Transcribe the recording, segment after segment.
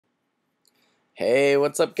Hey,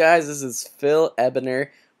 what's up guys? This is Phil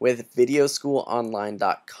Ebiner with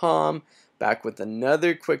videoschoolonline.com, back with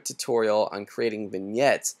another quick tutorial on creating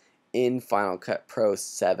vignettes in Final Cut Pro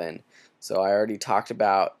 7. So I already talked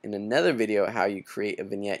about in another video how you create a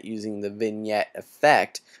vignette using the vignette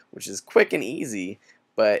effect, which is quick and easy,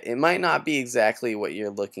 but it might not be exactly what you're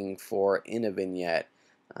looking for in a vignette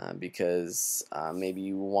because maybe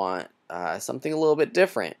you want something a little bit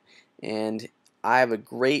different. And I have a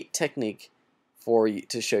great technique for you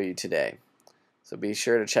to show you today. So be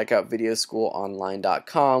sure to check out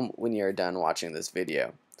videoschoolonline.com when you're done watching this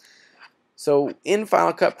video. So in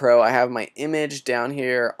Final Cut Pro, I have my image down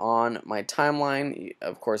here on my timeline.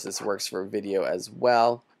 Of course, this works for video as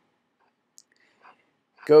well.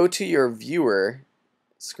 Go to your viewer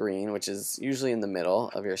screen, which is usually in the middle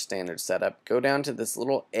of your standard setup. Go down to this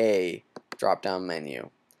little A drop-down menu.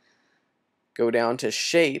 Go down to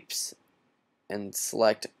Shapes and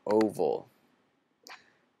select Oval.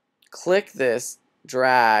 Click this,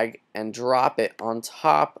 drag, and drop it on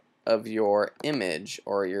top of your image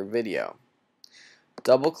or your video.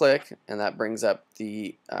 Double click, and that brings up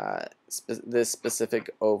the this specific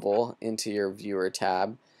oval into your viewer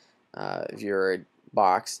tab, viewer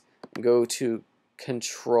box. Go to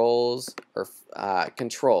Controls or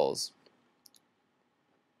Controls.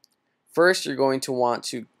 First, you're going to want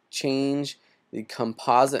to change the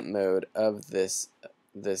composite mode of this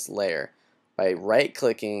layer by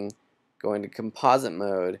right-clicking, going to composite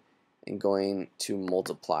mode, and going to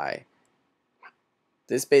multiply.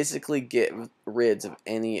 This basically gets rid of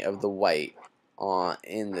any of the white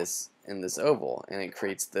in this oval, and it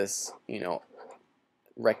creates this,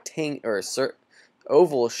 rectangle or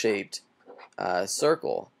oval shaped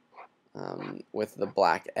circle with the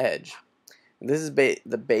black edge. And this is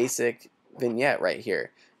the basic vignette right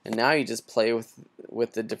here. And now you just play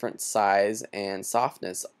with the different size and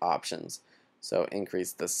softness options. So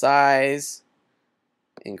increase the size,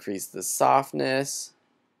 increase the softness.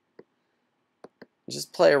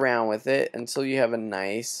 Just play around with it until you have a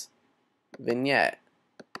nice vignette.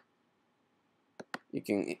 You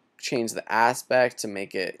can change the aspect to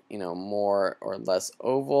make it, more or less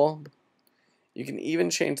oval. You can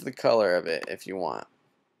even change the color of it if you want.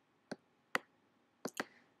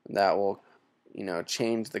 That will,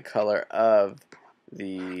 change the color of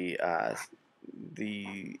the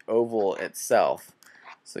oval itself.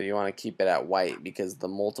 So you want to keep it at white because the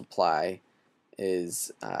multiply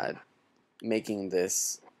is making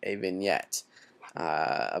this a vignette.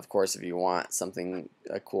 Of course, if you want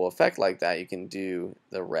a cool effect like that, you can do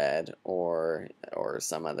the red or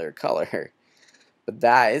some other color. But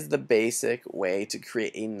that is the basic way to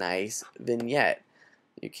create a nice vignette.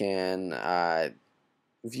 You can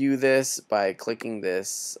view this by clicking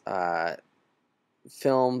this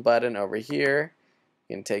film button over here.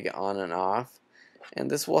 You can take it on and off,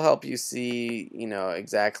 and this will help you see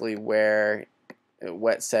exactly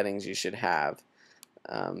what settings you should have.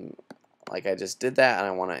 Like I just did that, and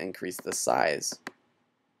I want to increase the size.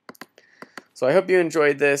 So I hope you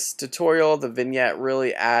enjoyed this tutorial. The vignette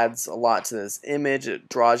really adds a lot to this image. It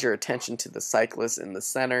draws your attention to the cyclist in the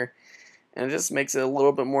center, and it just makes it a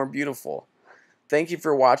little bit more beautiful. Thank you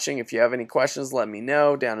for watching. If you have any questions, let me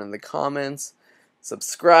know down in the comments.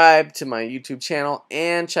 Subscribe to my YouTube channel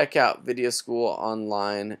and check out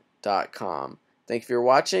videoschoolonline.com. Thank you for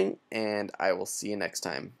watching, and I will see you next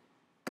time.